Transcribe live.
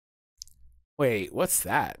Wait, what's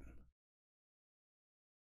that?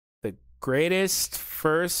 The greatest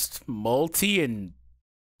first multi in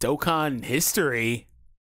Dokkan history.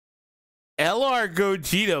 LR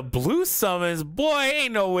Gogeta blue summons. Boy,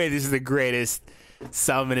 ain't no way this is the greatest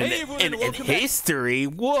summon in history.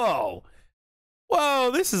 Whoa.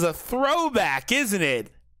 Whoa, this is a throwback, isn't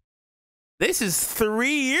it? This is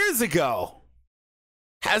 3 years ago.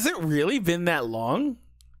 Has it really been that long?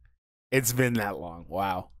 It's been that long.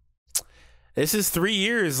 Wow. This is 3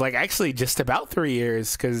 years, like actually just about 3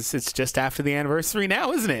 years, because it's just after the anniversary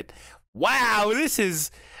now, isn't it? Wow, this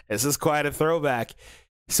is quite a throwback.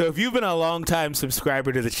 So if you've been a long-time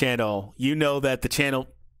subscriber to the channel, you know that the channel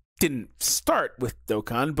didn't start with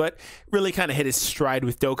Dokkan, but really kind of hit its stride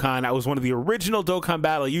with Dokkan. I was one of the original Dokkan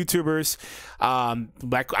Battle YouTubers.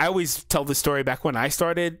 Like I always tell the story, back when I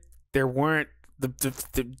started, there weren't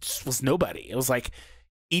there was nobody. It was like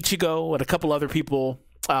Ichigo and a couple other people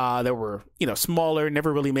that were, you know, smaller,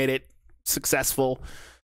 never really made it successful.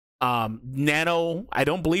 Nano, I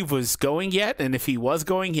don't believe was going yet, and if he was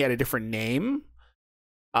going, he had a different name.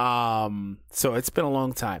 So it's been a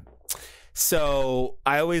long time. So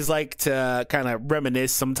I always like to kind of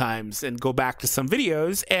reminisce sometimes and go back to some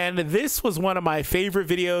videos, and this was one of my favorite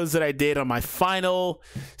videos that I did on my final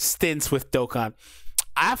stints with Dokkan.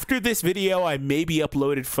 After this video, I maybe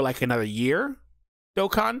uploaded for like another year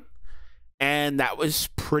Dokkan, and that was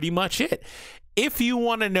pretty much it. If you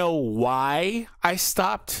want to know why I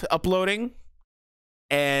stopped uploading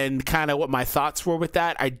and kind of what my thoughts were with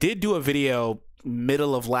that, I did do a video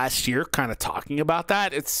middle of last year kind of talking about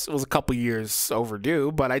that. It was a couple years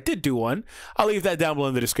overdue, but I did do one. I'll leave that down below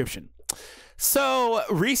in the description. So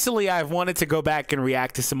recently I've wanted to go back and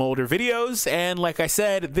react to some older videos, and like I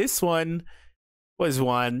said, this one was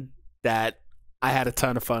one that I had a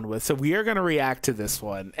ton of fun with. So we are going to react to this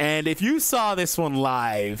one, and if you saw this one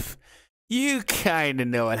live, you kind of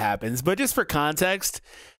know what happens. But just for context,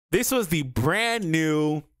 this was the brand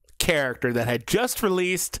new character that had just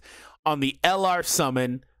released on the LR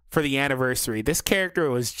summon for the anniversary. This character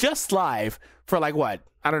was just live for like what?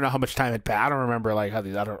 I don't know how much time had passed. I don't remember like how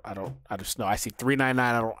these. I just know. I see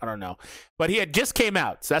 399. I don't know. But he had just came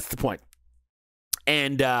out, so that's the point.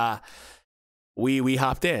 And we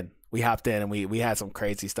hopped in. We hopped in, and we had some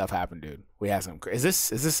crazy stuff happen, dude. We had some. Is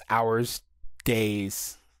this hours,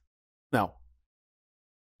 days? No.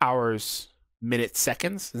 Hours, minutes,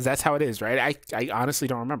 seconds. That's how it is, right? I honestly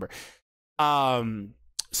don't remember.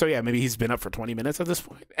 So yeah, maybe he's been up for 20 minutes at this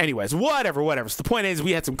point. Anyways, whatever. So the point is,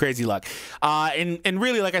 we had some crazy luck. And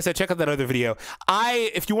really, like I said, check out that other video.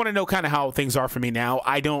 If you want to know kind of how things are for me now,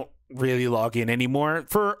 I don't really log in anymore.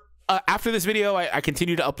 For after this video, I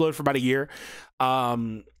continue to upload for about a year.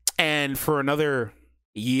 And for another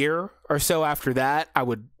year or so after that, I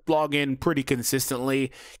would log in pretty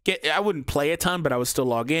consistently. I wouldn't play a ton, but I would still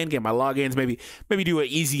log in, get my logins, maybe do an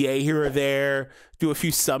easy A here or there, do a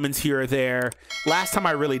few summons here or there. Last time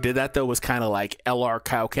I really did that though was kind of like LR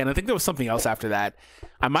Kaioken. I think there was something else after that.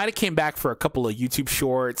 I might have came back for a couple of YouTube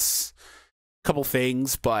shorts, couple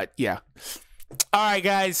things, but yeah. All right,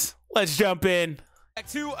 guys, let's jump in. Back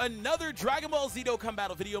to another Dragon Ball Z Dokkan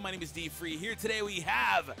Battle video. My name is D-Free. Here today we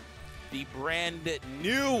have the brand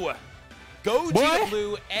new Gogeta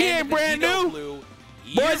Blue and Vegito Blue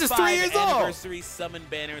Boys, it's 3 years old. Anniversary summon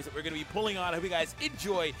banners that we're going to be pulling on. I hope you guys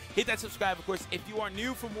enjoy. Hit that subscribe, of course, if you are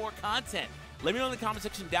new for more content. Let me know in the comment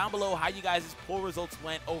section down below how you guys' poll results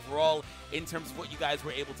went overall in terms of what you guys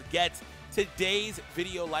were able to get. Today's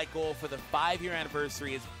video like goal for the 5-year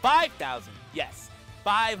anniversary is 5,000. Yes,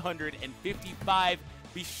 555.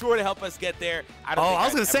 Be sure to help us get there. I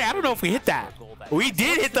was going to say, I don't know if we hit that. We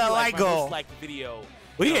did hit the like goal. Video.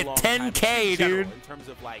 We hit 10K, dude. In terms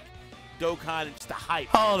of like Dokkan and just the hype.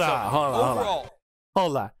 Hold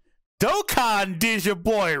on. Dokkan did your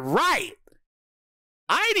boy right.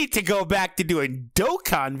 I need to go back to doing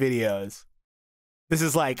Dokkan videos. This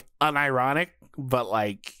is like unironic, but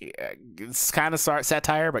like it's kind of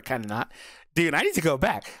satire, but kind of not. Dude, I need to go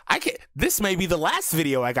back. This may be the last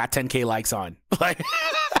video I got 10K likes on. Like,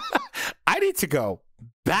 I need to go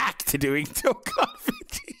back to doing Dokkan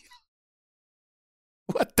videos.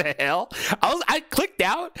 What the hell? I clicked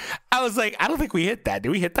out. I was like, I don't think we hit that. Did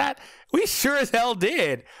we hit that? We sure as hell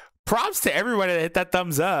did. Props to everybody that hit that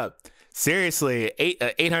thumbs up. Seriously,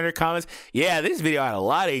 800 comments. Yeah, this video had a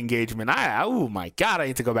lot of engagement. Oh my god, I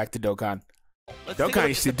need to go back to Dokkan. Dokkan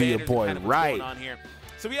used to do your boy right.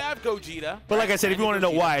 So we have Gogeta. But like I said, if you want to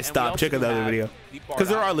know why I stopped, check out the other video. Because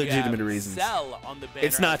there are legitimate reasons.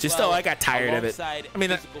 It's not just, oh, I got tired of it. I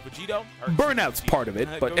mean, burnout's part of it.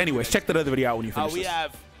 But anyways, check that other video out when you finish We this.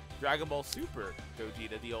 have Dragon Ball Super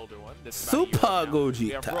Gogeta, the older one. This is Super Gogeta. We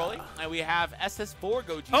have Gogeta. Broly, and we have SS4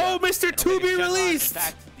 Gogeta. Oh, Mr. To Be Released. In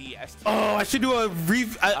fact, the ST. Oh, I should do a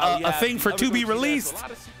thing for To Be Released. So a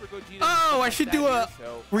lot of Super Gogetas. Oh, I should do a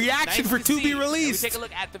reaction for To Be Released. Take a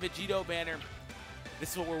look at the Vegito banner.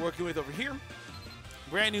 This is what we're working with over here.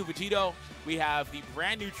 Brand new Vegito. We have the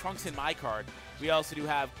brand new Trunks in my card. We also do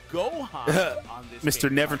have Gohan on this.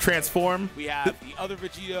 Mr. Never Transform. We have the other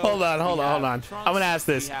Vegito. Hold on. I'm gonna ask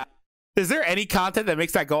this. Is there any content that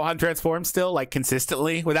makes that Gohan transform still, like,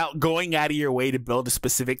 consistently, without going out of your way to build a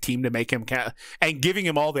specific team to make him and giving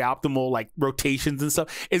him all the optimal, like, rotations and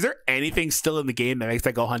stuff? Is there anything still in the game that makes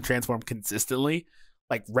that Gohan transform consistently?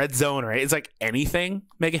 Like Red Zone, right? It's like anything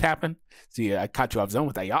make it happen. See, I caught you off zone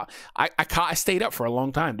with that. Yeah, I stayed up for a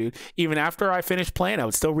long time, dude. Even after I finished playing, I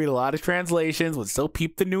would still read a lot of translations, would still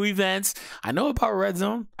peep the new events. I know about Red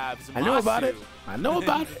Zone. I know about it. I know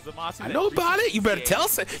about it. I know about it. You better tell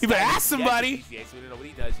us. You better ask somebody. So we don't know what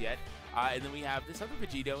he does yet. And then we have this other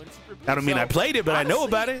Vegito in Super Blue. I don't mean I played it, but honestly, I know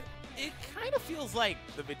about it. It kind of feels like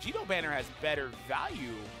the Vegito banner has better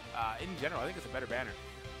value in general. I think it's a better banner,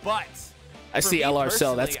 but. I see LR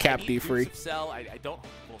Cell. That's cap D free. I don't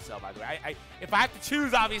full cell, by the way. If I have to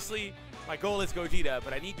choose, obviously, my goal is Gogeta,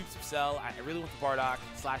 but I need Dupes of Cell. I really want the Bardock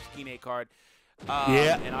 / Kine card.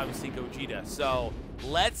 Yeah. And obviously Gogeta. So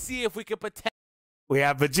let's see if we can potentially. We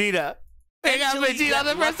have Vegeta. We got Vegeta on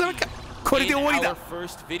the rest of the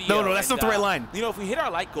first video. No, that's not the right line. You know, if we hit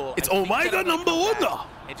our like goal, it's Omega number 1.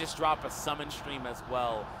 And just drop a summon stream as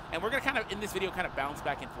well. And we're going to kind of, in this video, kind of bounce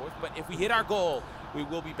back and forth. But if we hit our goal, we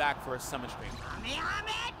will be back for a summon stream.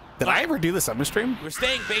 Did I ever do the summon stream? We're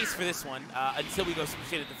staying base for this one until we go summon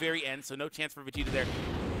stream at the very end, so no chance for Vegeta there.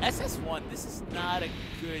 SS1, this is not a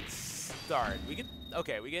good start. We get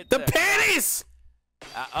the panties!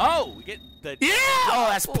 We get the oh,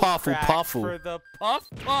 that's Puffu. For the Puff.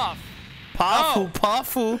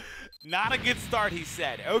 Puffu. Not a good start, he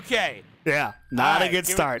said. Okay. Yeah, not a good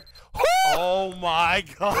start. Oh my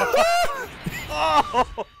god. Oh.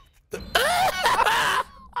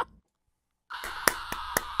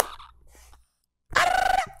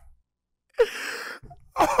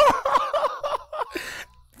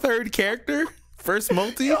 Third character, first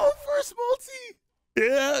multi. First multi.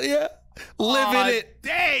 Yeah. Living it.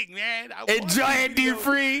 Dang, man. Enjoy it, D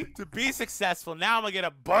free. To be successful. Now I'm gonna get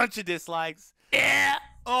a bunch of dislikes. Yeah.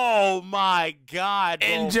 Oh my god. Bro.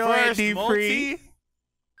 Enjoy it, D free.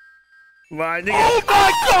 Oh my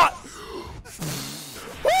god.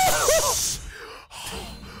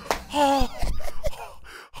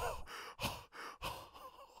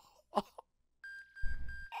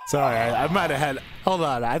 Sorry, I might have had. Hold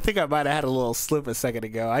on, I think I might have had a little slip a second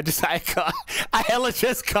ago. I hella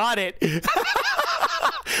just caught it. I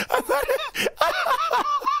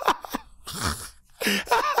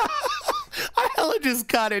hella just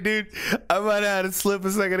caught it, dude. I might have had a slip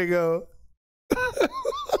a second ago.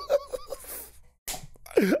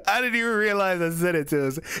 I didn't even realize I said it to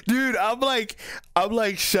us, dude. I'm like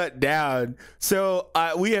shut down. So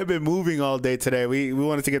we have been moving all day today. We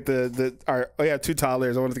wanted to get we have 2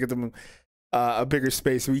 toddlers. I wanted to get them a bigger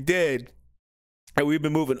space. We did, and we've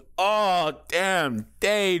been moving all damn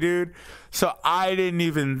day, dude. So I didn't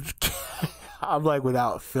even. I'm like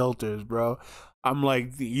without filters, bro. I'm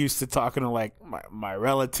like used to talking to like my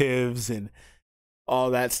relatives and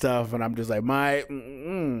all that stuff, and I'm just like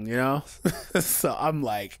you know. So I'm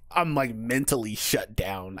like mentally shut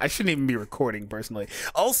down. I shouldn't even be recording personally.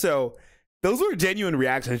 Also, those were genuine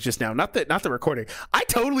reactions just now, not the recording. I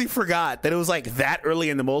totally forgot that it was like that early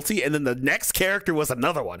in the multi, and then the next character was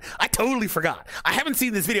another one. I totally forgot. I haven't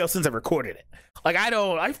seen this video since I recorded it. Like I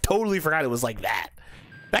totally forgot it was like that.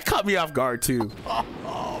 That caught me off guard too.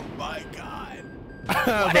 Oh my god.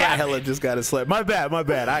 But I hella just got a slip. My bad.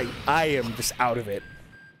 I am just out of it.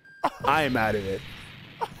 I am out of it.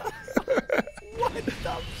 What the?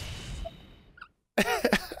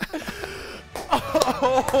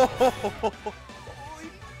 Oh, holy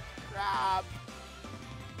crap.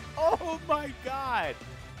 Oh my god.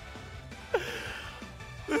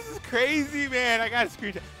 This is crazy, man. I got a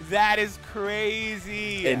screenshot. That is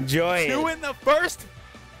crazy. Enjoy it. 2 in the first.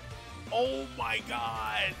 Oh my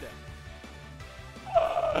god.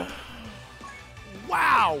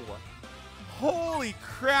 Wow. Holy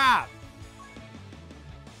crap.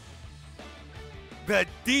 The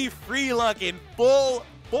D free luck in full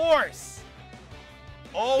force.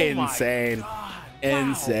 Oh insane. My god.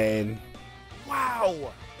 Insane.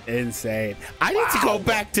 Wow. Insane. I need to go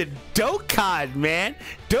back to Dokkan, man.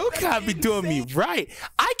 Dokkan be doing me right.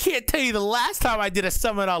 I can't tell you the last time I did a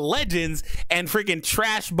summon on Legends and freaking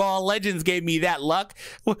Trash Ball Legends gave me that luck.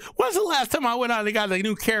 When's the last time I went on and got a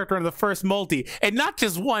new character in the first multi? And not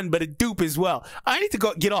just one, but a dupe as well. I need to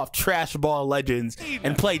go get off Trash Ball Legends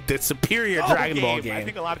and play the superior Dragon Ball game. I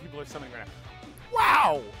think a lot of people are summoning right now.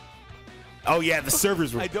 Wow. Oh yeah, the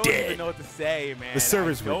servers were dead. I don't even know what to say, man. The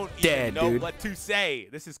servers were dead, dude. I don't even know what to say.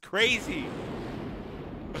 This is crazy.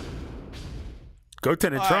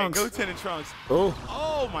 Goten and Trunks. Right, Goten and Trunks. Oh.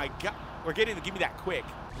 Oh my god. We're getting to give me that quick.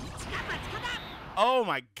 Oh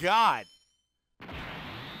my god.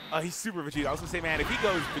 Oh, he's super Vegito. I was gonna say, man, if he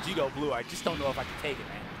goes Vegito Blue, I just don't know if I can take it,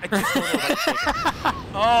 man. I just don't know if I can take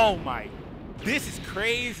it. Oh my. This is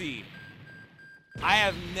crazy. I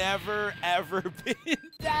have never, ever been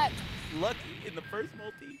that lucky in the first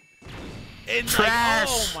multi. And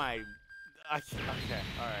Trash. Like, oh my. Okay,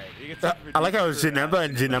 all right. I like how it was Janemba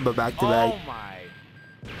and Janemba back to back. Oh my.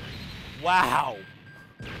 Wow.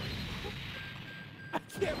 I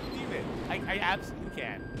can't believe it. I absolutely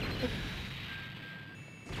can.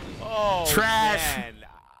 Oh, Trash. Man.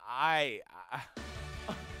 I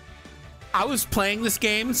was playing this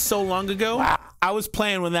game so long ago. Wow. I was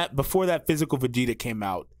playing before that physical Vegeta came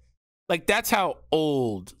out. Like, that's how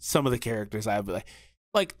old some of the characters I have.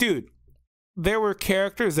 Like, dude, there were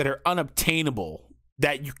characters that are unobtainable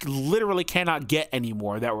that you literally cannot get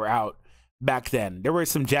anymore that were out back then. There were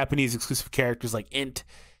some Japanese exclusive characters like Int,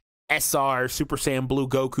 SR, Super Saiyan Blue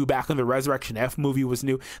Goku back when the Resurrection F movie was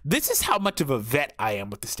new. This is how much of a vet I am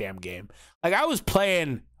with this damn game. Like, I was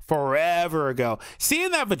playing forever ago. Seeing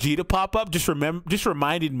that Vegeta pop up just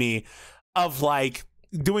reminded me of like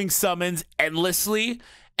doing summons endlessly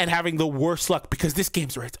and having the worst luck because this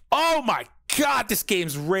game's rates. Oh my god, this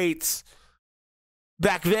game's rates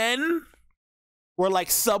back then were like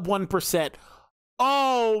sub 1%.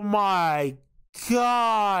 Oh my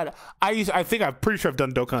god. I'm pretty sure I've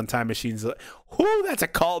done Dokkan Time Machines. Whoo, that's a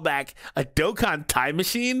callback. A Dokkan Time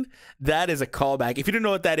Machine? That is a callback. If you don't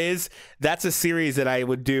know what that is, that's a series that I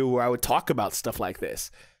would do where I would talk about stuff like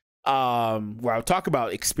this. Where I would talk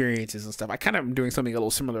about experiences and stuff. I kind of am doing something a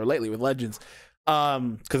little similar lately with Legends.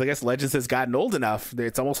 Because I guess Legends has gotten old enough.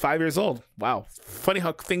 It's almost 5 years old. Wow. Funny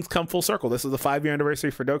how things come full circle. This is the 5-year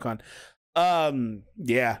anniversary for Dokkan.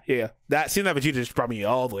 Yeah. Seeing that Vegeta just brought me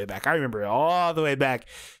all the way back. I remember it all the way back.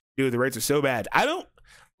 Dude, the rates are so bad. I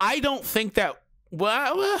don't think that,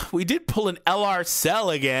 well, we did pull an LR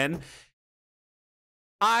Cell again.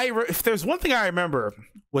 If there's one thing I remember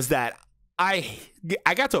was that I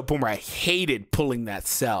got to a point where I hated pulling that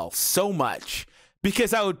Cell so much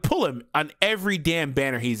because I would pull him on every damn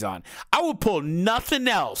banner he's on. I would pull nothing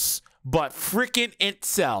else but freaking Int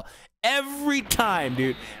Cell. Every time,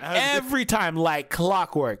 dude. Every time, like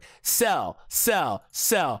clockwork. Cell.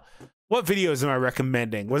 What videos am I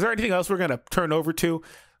recommending? Was there anything else we're going to turn over to?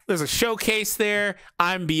 There's a showcase there.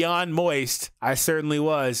 I'm beyond moist. I certainly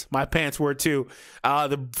was. My pants were too.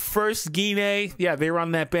 The first Guinea, yeah, they were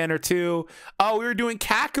on that banner too. Oh, we were doing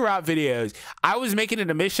Kakarot videos. I was making it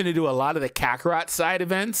a mission to do a lot of the Kakarot side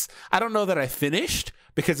events. I don't know that I finished,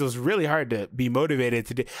 because it was really hard to be motivated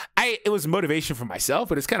to do. It was motivation for myself,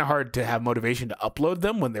 but it's kind of hard to have motivation to upload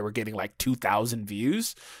them when they were getting like 2,000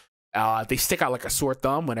 views. They stick out like a sore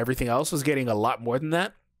thumb when everything else was getting a lot more than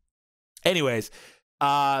that. Anyways,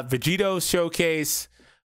 Vegito's showcase.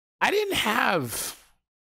 I didn't have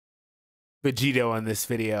Vegito on this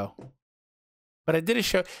video, but I did a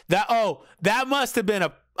show that. Oh, that must have been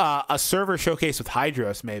a server showcase with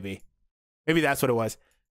Hydros. Maybe that's what it was.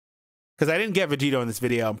 Because I didn't get Vegito in this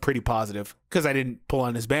video, I'm pretty positive. Because I didn't pull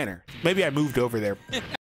on his banner. Maybe I moved over there.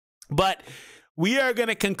 But we are going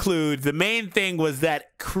to conclude. The main thing was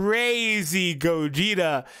that crazy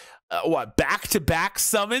Gogeta, back-to-back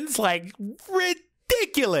summons? Like,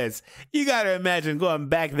 ridiculous. You got to imagine going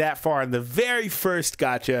back that far in the very first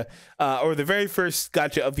gacha, or the very first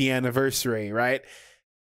gacha of the anniversary, right?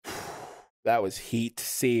 That was heat to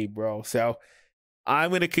see, bro. So I'm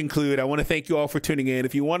going to conclude. I want to thank you all for tuning in.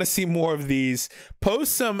 If you want to see more of these,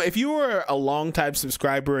 post some. If you are a long-time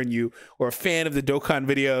subscriber and you are a fan of the Dokkan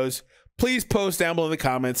videos, please post down below in the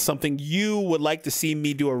comments something you would like to see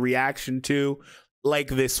me do a reaction to, like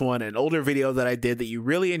this one, an older video that I did that you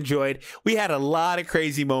really enjoyed. We had a lot of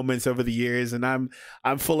crazy moments over the years, and I'm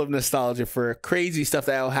full of nostalgia for crazy stuff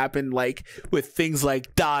that will happen, like with things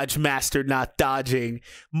like Dodge Master not dodging,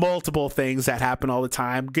 multiple things that happen all the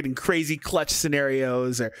time, getting crazy clutch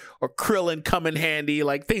scenarios, or Krillin come in handy,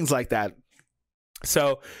 like things like that.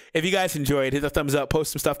 So if you guys enjoyed, hit the thumbs up,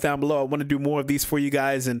 post some stuff down below. I want to do more of these for you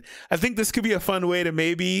guys, and I think this could be a fun way to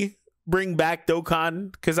maybe bring back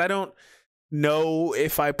Dokkan, because I don't know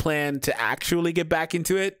if I plan to actually get back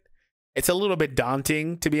into it. it's a little bit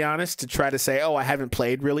daunting, to be honest, to try to say, oh, I haven't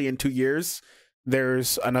played really in 2 years.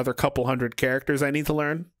 There's another couple hundred characters I need to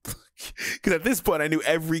learn. Because at this point, I knew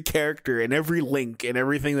every character and every link and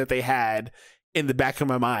everything that they had in the back of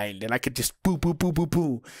my mind, and I could just boo, boo, boo, boo,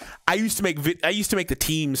 boo. I used to make the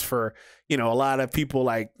teams for, you know, a lot of people.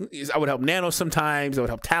 Like, I would help Nano sometimes, I would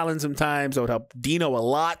help Talon sometimes, I would help Dino a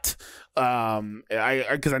lot,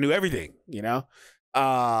 because I knew everything, you know.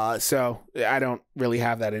 So I don't really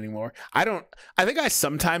have that anymore. I think I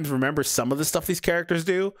sometimes remember some of the stuff these characters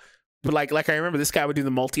do, but like I remember this guy would do the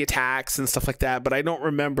multi attacks and stuff like that, but I don't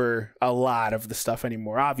remember a lot of the stuff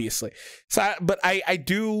anymore, obviously. So I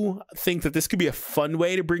do think that this could be a fun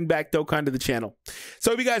way to bring back Dokkan to the channel. So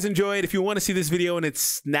I hope you guys enjoyed. If you want to see this video in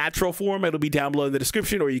its natural form, it'll be down below in the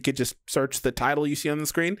description, or you could just search the title you see on the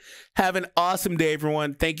screen. Have an awesome day,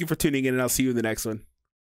 everyone. Thank you for tuning in, and I'll see you in the next one.